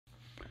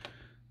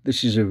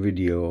This is a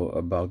video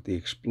about the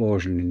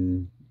explosion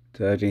in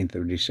 13th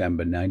of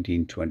December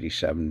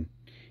 1927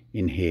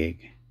 in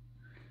Hague.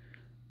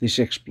 This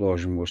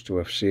explosion was to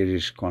have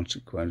serious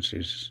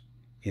consequences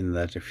in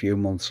that a few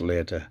months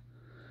later,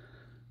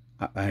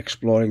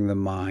 exploring the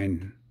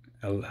mine,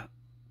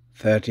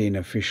 13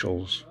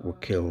 officials were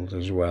killed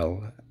as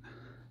well,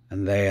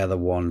 and they are the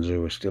ones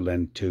who are still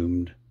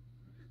entombed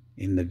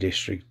in the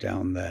district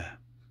down there.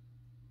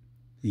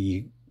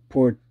 The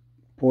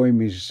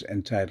poem is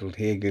entitled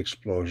Hague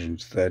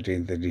Explosions,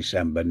 13th of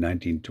December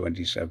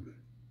 1927.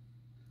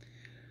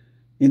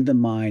 In the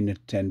mine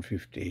at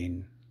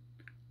 10:15,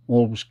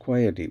 all was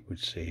quiet, it would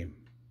seem.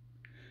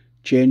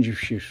 Change of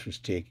shifts was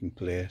taking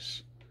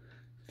place.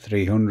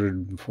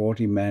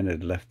 340 men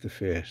had left the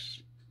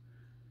face.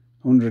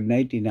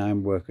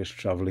 189 workers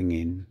travelling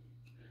in,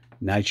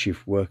 night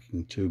shift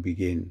working to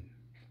begin.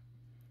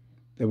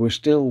 There were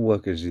still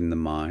workers in the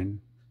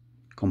mine,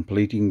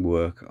 completing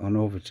work on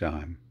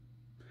overtime.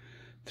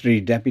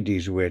 3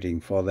 deputies waiting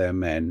for their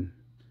men,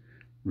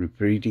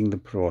 repeating the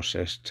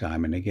process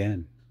time and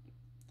again.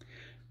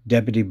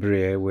 Deputy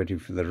Bray waiting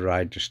for the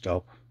ride to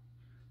stop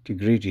to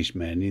greet his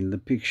men in the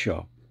pig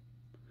shop.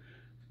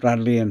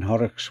 Bradley and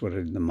Horrocks were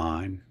in the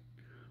mine,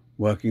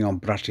 working on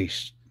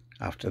practice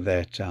after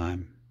their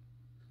time.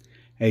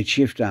 8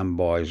 shift hand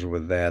boys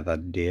were there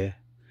that day,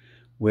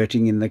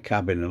 waiting in the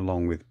cabin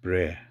along with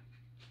Bray.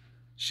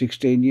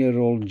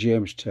 16-year-old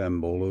James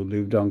Turnbull, who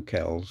lived on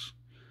Kells,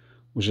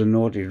 was a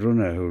noted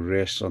runner who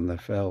raced on the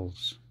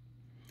fells.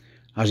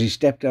 As he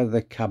stepped out of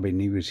the cabin,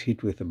 he was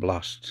hit with a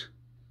blast,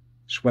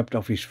 swept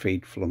off his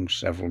feet, flung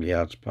several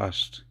yards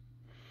past.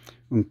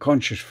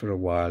 Unconscious for a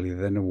while, he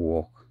then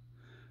awoke,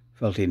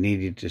 felt he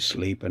needed to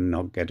sleep and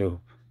not get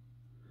up.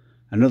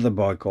 Another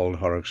boy called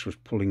Horrocks was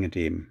pulling at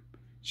him,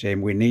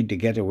 saying, "We need to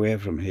get away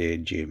from here,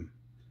 Jim."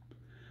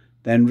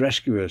 Then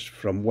rescuers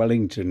from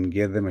Wellington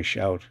gave them a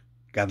shout,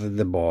 gathered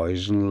the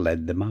boys and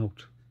led them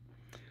out.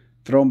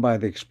 Thrown by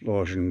the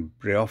explosion,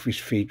 Bray off his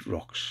feet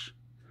rocks.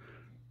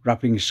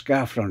 Wrapping a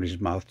scarf round his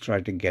mouth,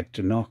 tried to get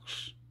to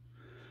Knox,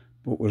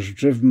 but was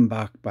driven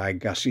back by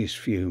gaseous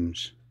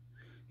fumes.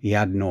 He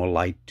had no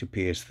light to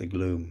pierce the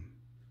gloom.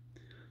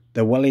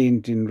 The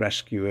Wellington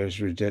rescuers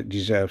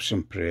deserve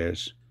some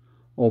praise,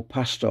 all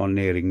past or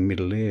nearing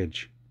middle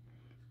age.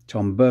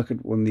 Tom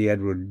Burkett won the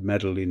Edward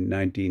Medal in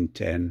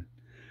 1910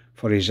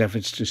 for his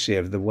efforts to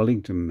save the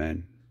Wellington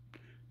men.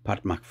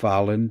 Pat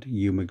McFarland,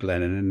 Hugh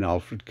McLennan and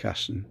Alfred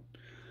Casson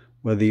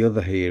were the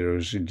other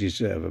heroes who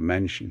deserve a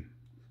mention.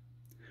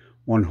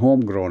 One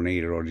homegrown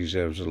hero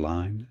deserves a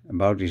line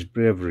about his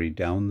bravery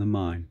down the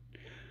mine.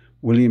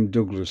 William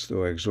Douglas,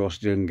 though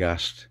exhausted and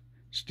gassed,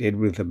 stayed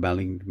with the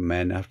Wellington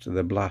men after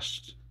the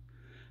blast,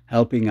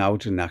 helping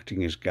out and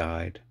acting as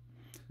guide,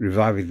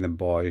 reviving the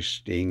boys,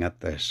 staying at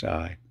their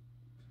side.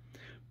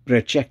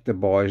 Bray checked the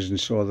boys and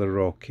saw they were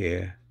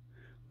okay,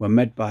 were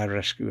met by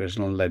rescuers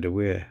and led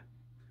away.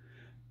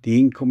 The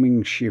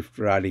incoming shift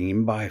riding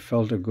in by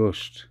felt a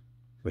gust,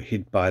 were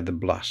hit by the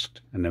blast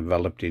and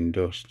enveloped in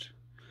dust.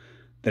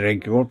 They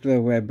groped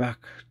their way back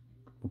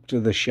up to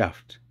the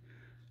shaft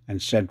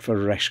and said for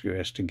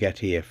rescuers to get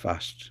here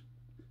fast.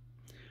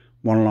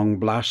 One long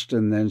blast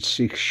and then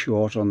 6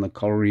 short on the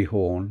colliery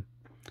horn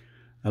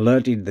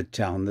alerted the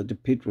town that the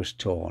pit was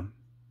torn.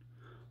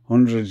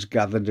 Hundreds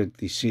gathered at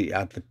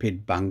the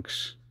pit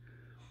banks,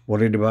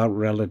 worried about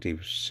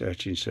relatives,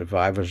 searching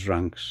survivors'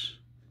 ranks.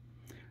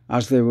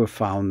 As they were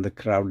found, the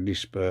crowd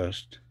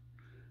dispersed,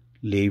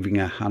 leaving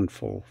a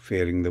handful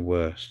fearing the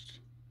worst.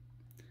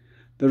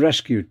 The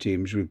rescue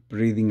teams with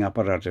breathing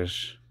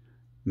apparatus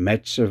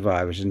met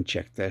survivors and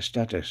checked their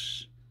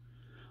status.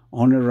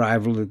 On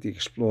arrival at the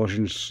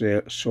explosion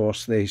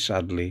source, they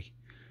sadly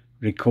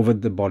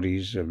recovered the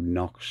bodies of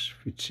Knox,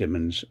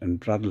 Fitzsimmons and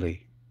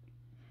Bradley.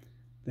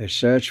 They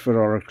searched for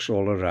Horrocks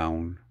all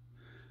around,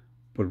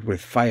 but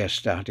with fire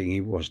starting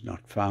he was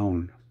not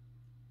found.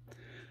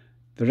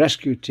 The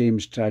rescue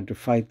teams tried to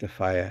fight the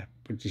fire,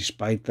 but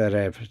despite their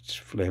efforts,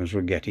 flames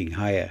were getting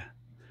higher.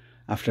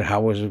 After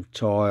hours of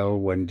toil,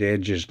 when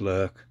dangers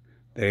lurk,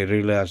 they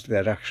realised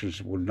their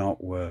actions would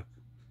not work.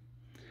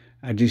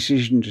 A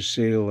decision to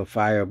seal the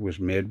fire was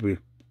made with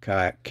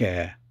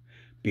care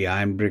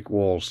behind brick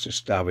walls to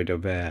starve it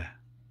of air.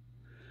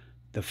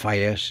 The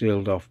fire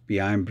sealed off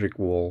behind brick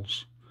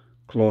walls,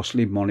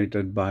 closely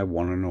monitored by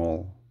one and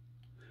all.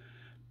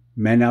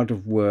 Men out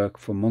of work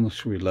for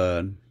months we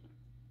learn,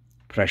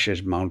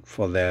 pressures mount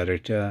for their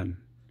return.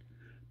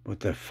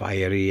 But the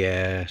fiery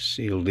air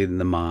sealed in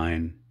the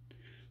mine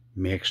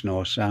makes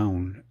no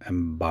sound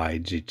and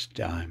bides its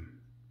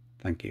time.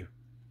 Thank you.